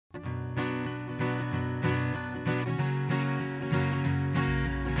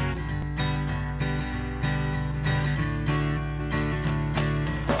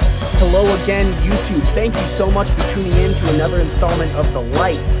hello again, YouTube. Thank you so much for tuning in to another installment of The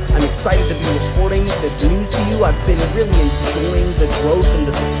Light. I'm excited to be reporting this news to you. I've been really enjoying the growth and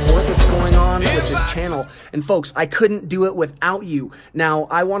the support that's going on with this channel. And folks, I couldn't do it without you. Now,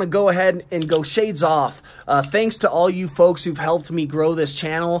 I want to go ahead and go shades off. Thanks to all you folks who've helped me grow this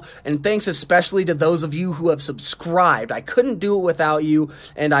channel, and thanks especially to those of you who have subscribed. I couldn't do it without you,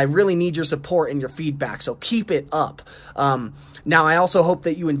 and I really need your support and your feedback, so keep it up. Now, I also hope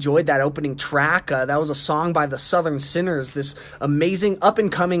that you enjoyed that opening track. That was a song by the Southern Sinners, this amazing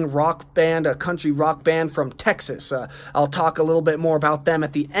up-and-coming rock band, a country rock band from Texas. I'll talk a little bit more about them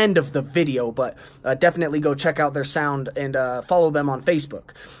at the end of the video, but definitely go check out their sound and follow them on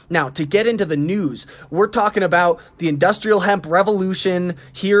Facebook. Now, to get into the news, we're talking about the industrial hemp revolution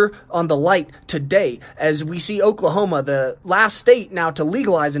here on The Light today, as we see Oklahoma, the last state now to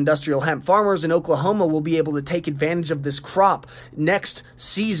legalize industrial hemp. Farmers in Oklahoma will be able to take advantage of this crop next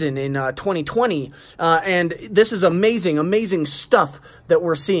season in 2020, and this is amazing stuff that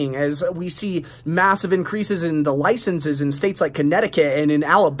we're seeing as we see massive increases in the licenses in states like Connecticut and in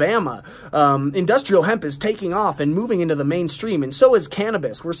Alabama. Industrial hemp is taking off and moving into the mainstream, and so is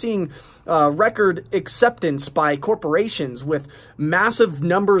cannabis. We're seeing record acceptance by corporations with massive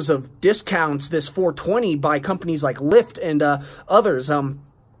numbers of discounts this 420 by companies like Lyft and others.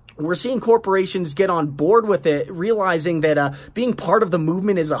 We're seeing corporations get on board with it, realizing that being part of the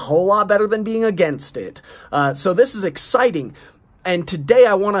movement is a whole lot better than being against it. So this is exciting. And today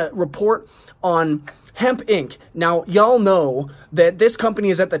I want to report on Hemp Inc. Now, y'all know that this company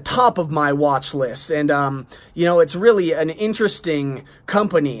is at the top of my watch list, and, you know, it's really an interesting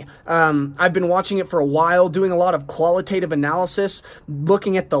company. I've been watching it for a while, doing a lot of qualitative analysis,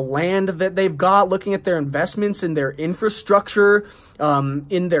 looking at the land that they've got, looking at their investments in their infrastructure,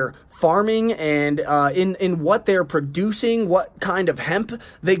 in their farming, and in what they're producing, what kind of hemp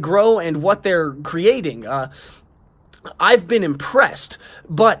they grow, and what they're creating. I've been impressed,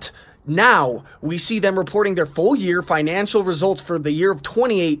 but now we see them reporting their full year financial results for the year of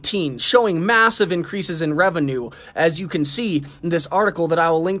 2018, showing massive increases in revenue. As you can see in this article that I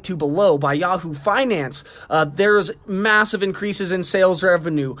will link to below by Yahoo Finance, there's massive increases in sales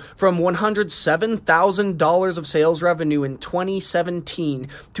revenue from $107,000 of sales revenue in 2017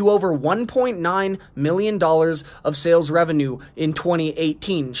 to over $1.9 million of sales revenue in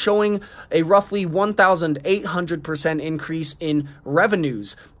 2018, showing a roughly 1,800% increase in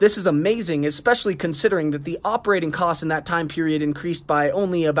revenues. This is amazing, especially considering that the operating costs in that time period increased by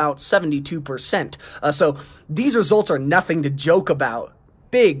only about 72%. So these results are nothing to joke about.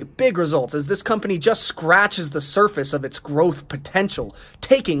 Big results, as this company just scratches the surface of its growth potential,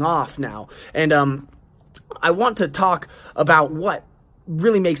 taking off now. And I want to talk about what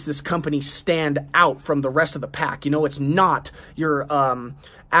really makes this company stand out from the rest of the pack. You know, it's not your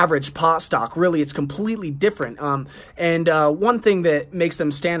average pot stock. Really, it's completely different. And one thing that makes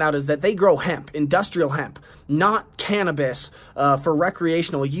them stand out is that they grow hemp, industrial hemp, not cannabis for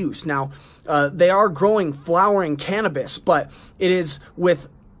recreational use. Now, they are growing flowering cannabis, but it is with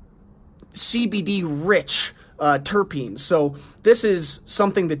CBD-rich terpenes. So this is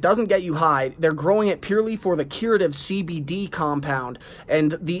something that doesn't get you high. They're growing it purely for the curative CBD compound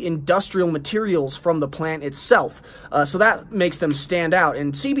and the industrial materials from the plant itself. So that makes them stand out.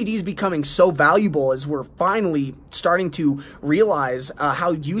 And CBD is becoming so valuable as we're finally starting to realize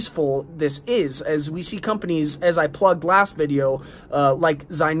how useful this is, as we see companies, as I plugged last video, like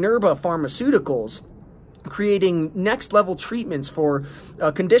Zynerba Pharmaceuticals, creating next-level treatments for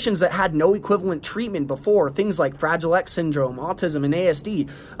conditions that had no equivalent treatment before, things like Fragile X syndrome, autism, and ASD.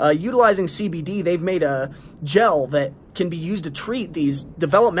 Utilizing CBD, they've made a gel that can be used to treat these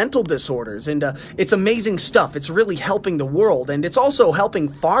developmental disorders, and it's amazing stuff. It's really helping the world, and it's also helping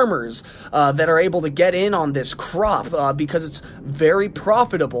farmers that are able to get in on this crop because it's very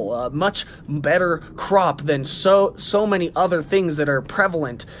profitable, much better crop than so many other things that are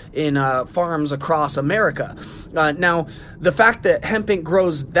prevalent in farms across America. Now, the fact that Hemp Inc.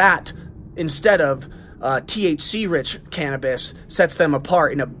 grows that instead of THC-rich cannabis sets them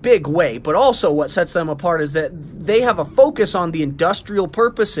apart in a big way, but also what sets them apart is that they have a focus on the industrial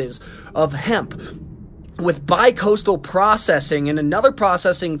purposes of hemp, with bi-coastal processing and another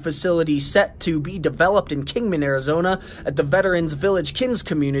processing facility set to be developed in Kingman, Arizona at the Veterans Village Kins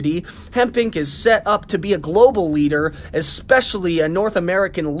community. Hemp Inc. is set up to be a global leader, especially a North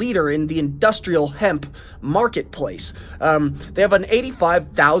American leader in the industrial hemp marketplace. They have an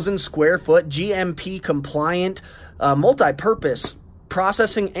 85,000 square foot GMP compliant multi-purpose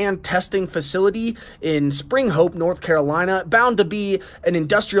processing and testing facility in Spring Hope, North Carolina, bound to be an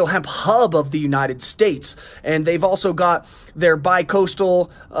industrial hemp hub of the United States. And they've also got their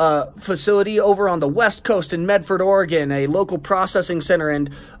bi-coastal facility over on the West Coast in Medford, Oregon, a local processing center and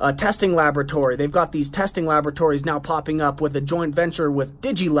testing laboratory. They've got these testing laboratories now popping up with a joint venture with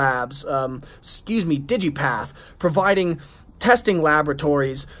Digipath, providing testing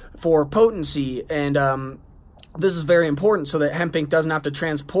laboratories for potency. And this is very important so that Hemp Inc. doesn't have to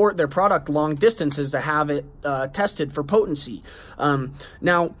transport their product long distances to have it tested for potency.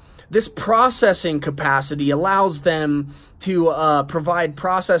 Now, this processing capacity allows them to provide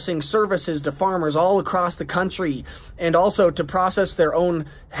processing services to farmers all across the country and also to process their own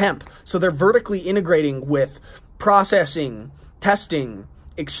hemp. So they're vertically integrating with processing, testing,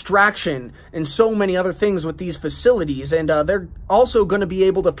 extraction, and so many other things with these facilities. And they're also going to be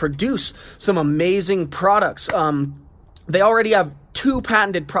able to produce some amazing products. They already have 2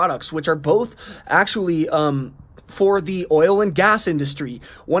 patented products, which are both actually for the oil and gas industry.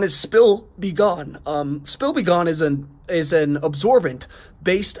 One is Spill Be Gone. Spill Be Gone is an absorbent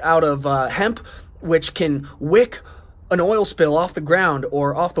based out of hemp, which can wick an oil spill off the ground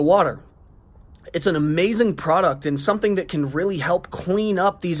or off the water. It's an amazing product and something that can really help clean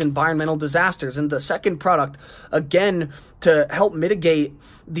up these environmental disasters. And the second product, again, to help mitigate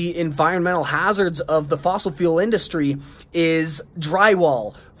the environmental hazards of the fossil fuel industry, is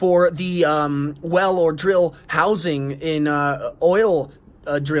drywall for the well or drill housing in oil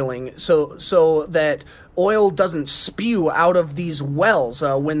drilling, so that oil doesn't spew out of these wells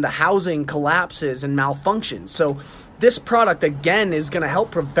when the housing collapses and malfunctions. So this product, again, is going to help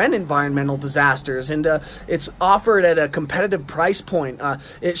prevent environmental disasters, and it's offered at a competitive price point.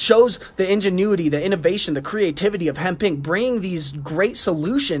 It shows the ingenuity, the innovation, the creativity of Hemp Inc., bringing these great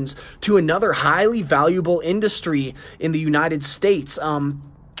solutions to another highly valuable industry in the United States.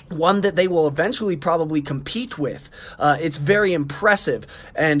 One that they will eventually probably compete with. It's very impressive,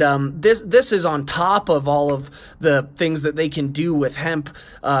 and this is on top of all of the things that they can do with hemp,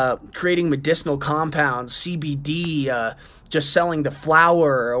 creating medicinal compounds, CBD, just selling the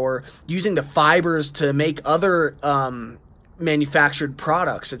flower or using the fibers to make other manufactured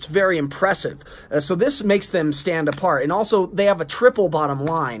products. It's very impressive. So this makes them stand apart. And also, they have a triple bottom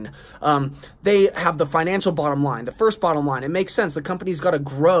line. They have the financial bottom line, the first bottom line. It makes sense. The company's got to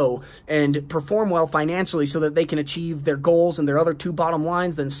grow and perform well financially so that they can achieve their goals and their other 2 bottom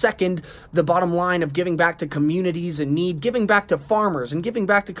lines. Then second, the bottom line of giving back to communities in need, giving back to farmers, and giving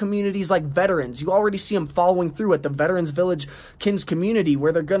back to communities like veterans. You already see them following through at the Veterans Village Kins community,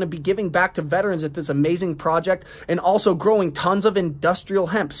 where they're going to be giving back to veterans at this amazing project, and also growing tons of industrial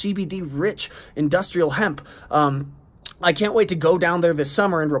hemp, CBD-rich industrial hemp. I can't wait to go down there this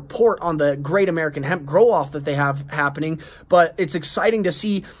summer and report on the great American hemp grow-off that they have happening, but it's exciting to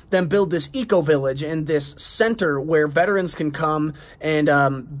see them build this eco-village and this center where veterans can come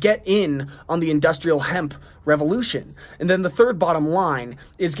and get in on the industrial hemp revolution. And then the third bottom line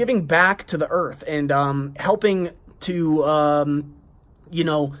is giving back to the earth and helping to,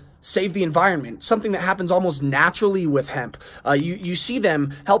 save the environment, something that happens almost naturally with hemp. You see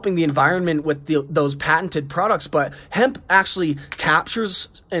them helping the environment with those patented products, but hemp actually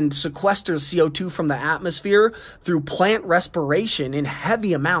captures and sequesters CO2 from the atmosphere through plant respiration in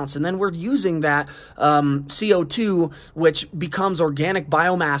heavy amounts, and then we're using that CO2, which becomes organic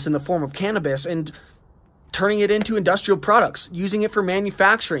biomass in the form of cannabis, and turning it into industrial products, using it for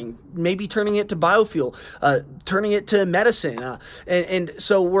manufacturing, maybe turning it to biofuel, turning it to medicine. And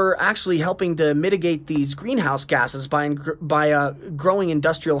so we're actually helping to mitigate these greenhouse gases by growing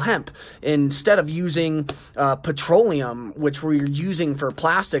industrial hemp instead of using petroleum, which we're using for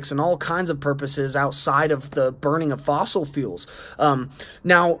plastics and all kinds of purposes outside of the burning of fossil fuels.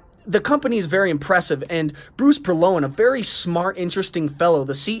 Now, the company is very impressive, and Bruce Perlowan, a very smart, interesting fellow,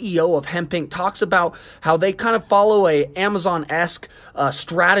 the CEO of Hemp Inc., talks about how they kind of follow a Amazon-esque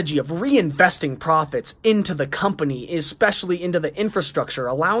strategy of reinvesting profits into the company, especially into the infrastructure,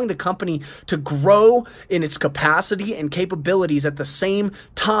 allowing the company to grow in its capacity and capabilities at the same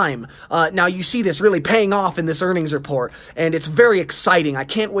time. Now, you see this really paying off in this earnings report, and it's very exciting. I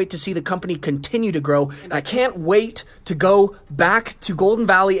can't wait to see the company continue to grow, and I can't wait to go back to Golden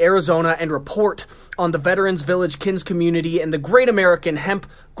Valley, Arizona, and report on the Veterans Village Kins community and the Great American Hemp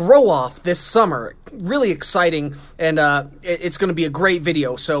Grow-Off this summer. Really exciting, and it's going to be a great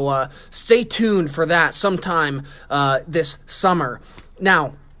video, so stay tuned for that sometime this summer.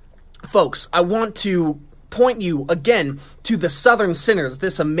 Now, folks, I want to point you again to the Southern Sinners,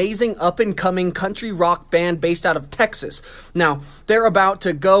 this amazing up-and-coming country rock band based out of Texas. Now, they're about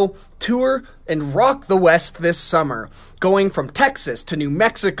to go tour and rock the West this summer, going from Texas to New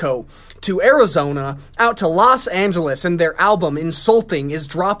Mexico to Arizona out to Los Angeles, and their album Insulting is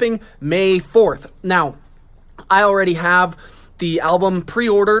dropping May 4th. Now, I already have the album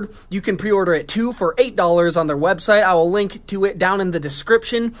pre-ordered. You can pre-order it too for $8 on their website. I will link to it down in the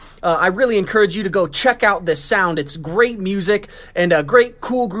description. I really encourage you to go check out this sound. It's great music and a great,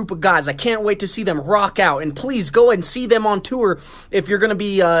 cool group of guys. I can't wait to see them rock out. And please go and see them on tour if you're going to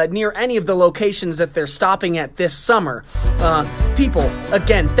be near any of the locations that they're stopping at this summer. People,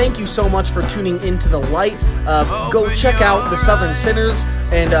 again, thank you so much for tuning into The Light. Go check out the Southern Sinners,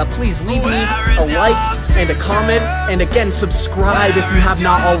 and please leave me a like and a comment, and again, subscribe if you have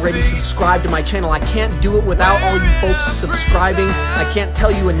not already subscribed to my channel. I can't do it without all you folks subscribing. I can't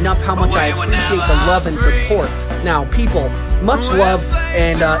tell you enough how much I appreciate the love and support. Now, people, much love,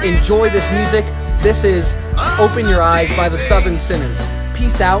 and enjoy this music. This is Open Your Eyes by the Southern Sinners.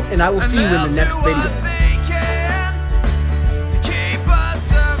 Peace out, and I will see you in the next video.